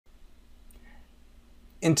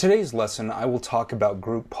In today's lesson, I will talk about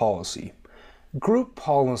group policy. Group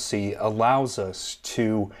policy allows us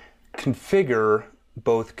to configure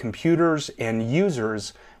both computers and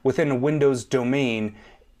users within a Windows domain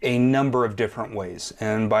a number of different ways.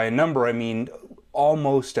 And by a number, I mean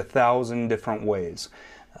almost 1,000 different ways.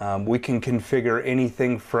 We can configure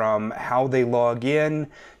anything from how they log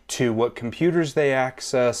in, to what computers they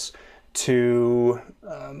access, to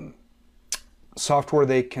software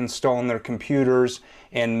they can install on their computers,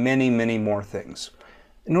 and many, many more things.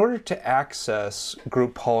 In order to access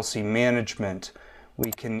group policy management,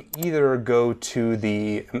 we can either go to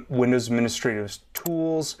the Windows Administrative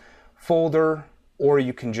Tools folder, or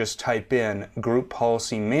you can just type in Group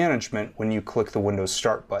Policy Management when you click the Windows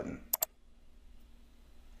Start button.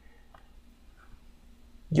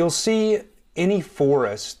 You'll see any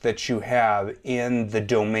forest that you have in the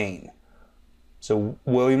domain. So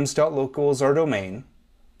williams.local is our domain.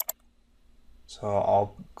 So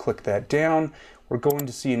I'll click that down. We're going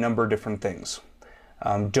to see a number of different things.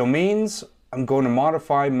 Domains, I'm going to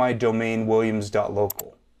modify my domain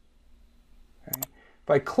williams.local. Okay. If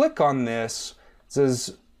I click on this, it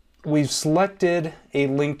says we've selected a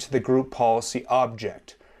link to the group policy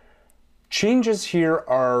object. Changes here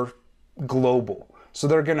are global, so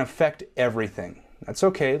they're going to affect everything. That's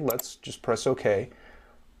okay. Let's just press OK.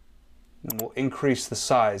 And we'll increase the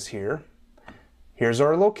size here. Here's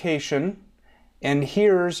our location, and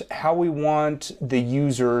here's how we want the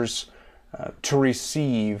users to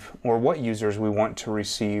receive, or what users we want to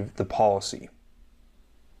receive the policy.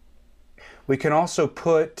 We can also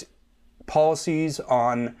put policies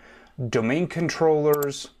on domain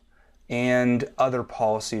controllers and other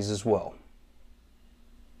policies as well.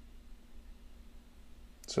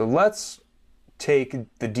 So let's take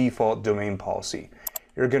the default domain policy.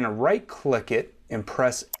 You're going to right-click it and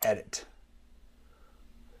press Edit.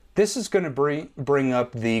 This is going to bring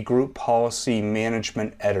up the Group Policy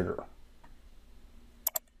Management Editor.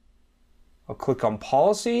 I'll click on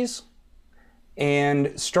Policies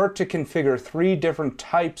and start to configure 3 different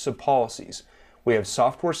types of policies. We have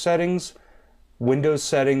software settings, Windows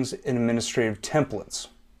settings, and administrative templates.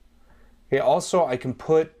 Okay, also, I can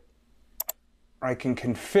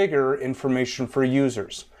configure information for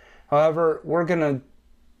users. However, we're going to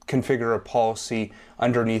configure a policy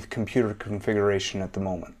underneath computer configuration at the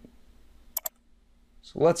moment.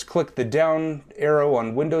 So let's click the down arrow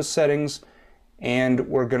on Windows settings, and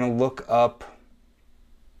we're going to look up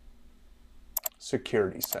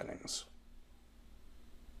security settings.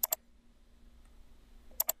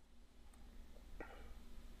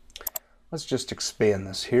 Let's just expand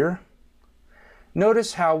this here.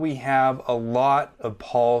 Notice how we have a lot of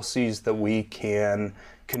policies that we can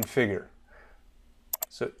configure.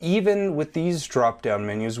 So even with these drop-down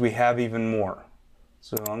menus, we have even more.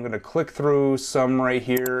 So I'm going to click through some right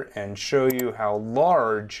here and show you how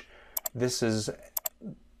large these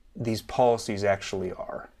policies actually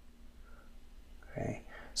are. Okay.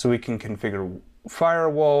 So we can configure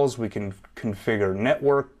firewalls, we can configure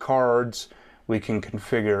network cards, we can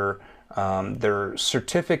configure their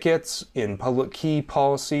certificates in public key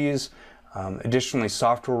policies, additionally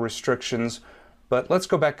software restrictions. But let's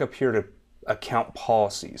go back up here to account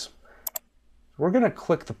policies. We're going to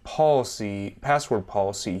click the password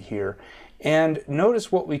policy here, and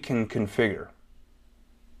notice what we can configure.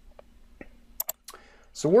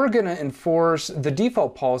 So we're going to enforce, the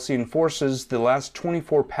default policy enforces the last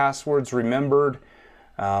 24 passwords remembered.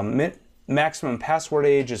 Maximum password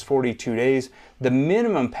age is 42 days. The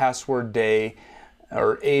minimum password day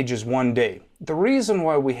or age is 1 day. The reason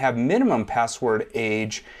why we have minimum password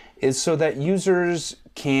age is so that users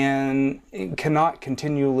cannot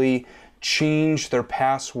continually change their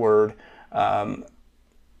password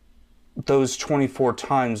those 24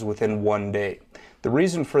 times within 1 day. The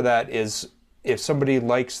reason for that is if somebody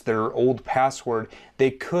likes their old password,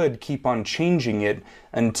 they could keep on changing it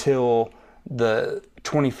until the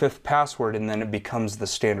 25th password, and then it becomes the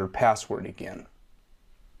standard password again.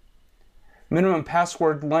 Minimum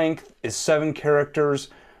password length is 7 characters.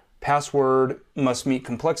 Password must meet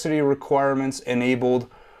complexity requirements enabled.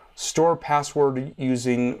 Store password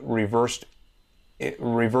using reversible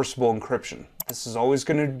encryption. This is always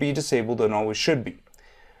going to be disabled and always should be.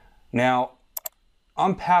 Now,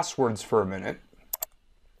 on passwords for a minute,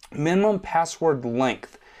 minimum password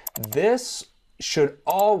length. This should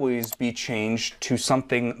always be changed to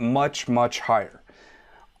something much, much higher.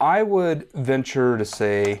 I would venture to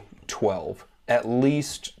say 12, at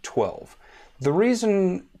least 12. The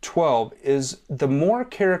reason 12 is the more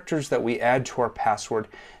characters that we add to our password,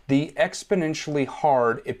 the exponentially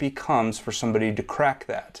hard it becomes for somebody to crack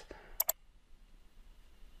that.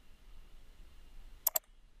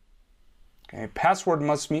 Okay? Password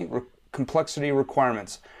must meet complexity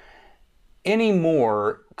requirements.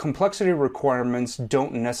 Anymore, complexity requirements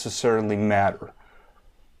don't necessarily matter.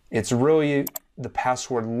 It's really the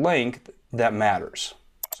password length that matters.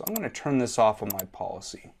 So I'm going to turn this off on my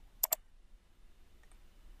policy.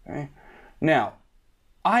 Okay? Now,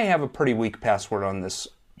 I have a pretty weak password on this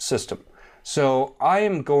system. So I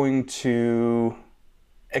am going to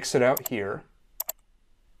exit out here.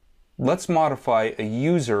 Let's modify a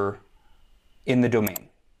user in the domain.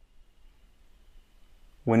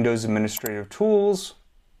 Windows Administrative Tools,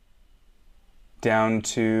 down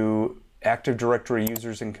to Active Directory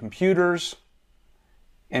Users and Computers.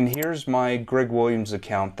 And here's my Greg Williams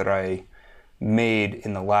account that I made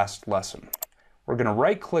in the last lesson. We're going to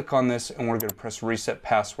right-click on this and we're going to press Reset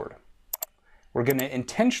Password. We're going to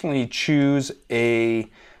intentionally choose a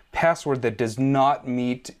password that does not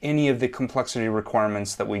meet any of the complexity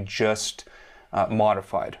requirements that we just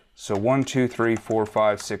modified. So 1, 2, 3, 4,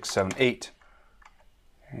 5, 6, 7, 8.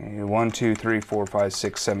 1, 2, 3, 4, 5,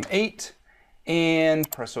 6, 7, 8. And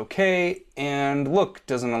press OK, and look,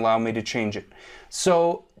 doesn't allow me to change it.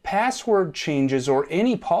 So password changes or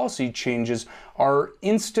any policy changes are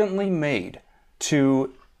instantly made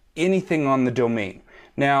to anything on the domain.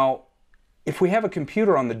 Now, if we have a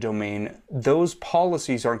computer on the domain, those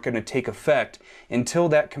policies aren't going to take effect until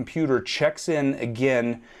that computer checks in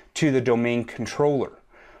again to the domain controller.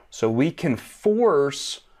 So we can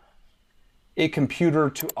force a computer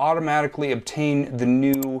to automatically obtain the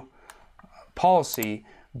new policy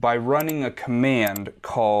by running a command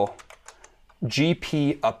called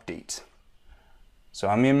gp update. So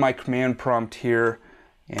I'm in my command prompt here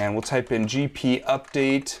and we'll type in gp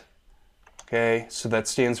update. Okay, so that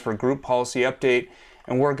stands for group policy update,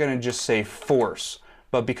 and we're going to just say force.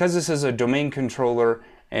 But because this is a domain controller,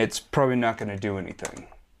 it's probably not going to do anything.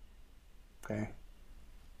 Okay,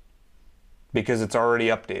 because it's already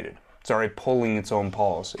updated. It's already pulling its own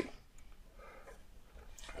policy.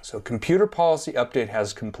 So computer policy update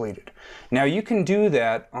has completed. Now you can do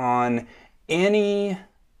that on any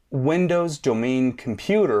Windows domain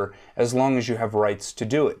computer as long as you have rights to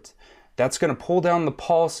do it. That's going to pull down the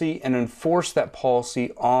policy and enforce that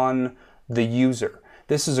policy on the user.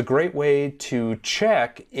 This is a great way to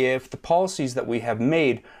check if the policies that we have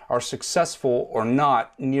made are successful or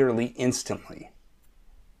not nearly instantly.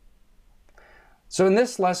 So in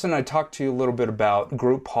this lesson, I talked to you a little bit about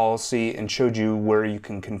group policy and showed you where you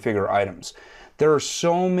can configure items. There are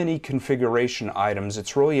so many configuration items,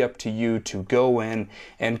 it's really up to you to go in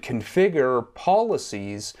and configure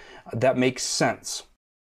policies that make sense.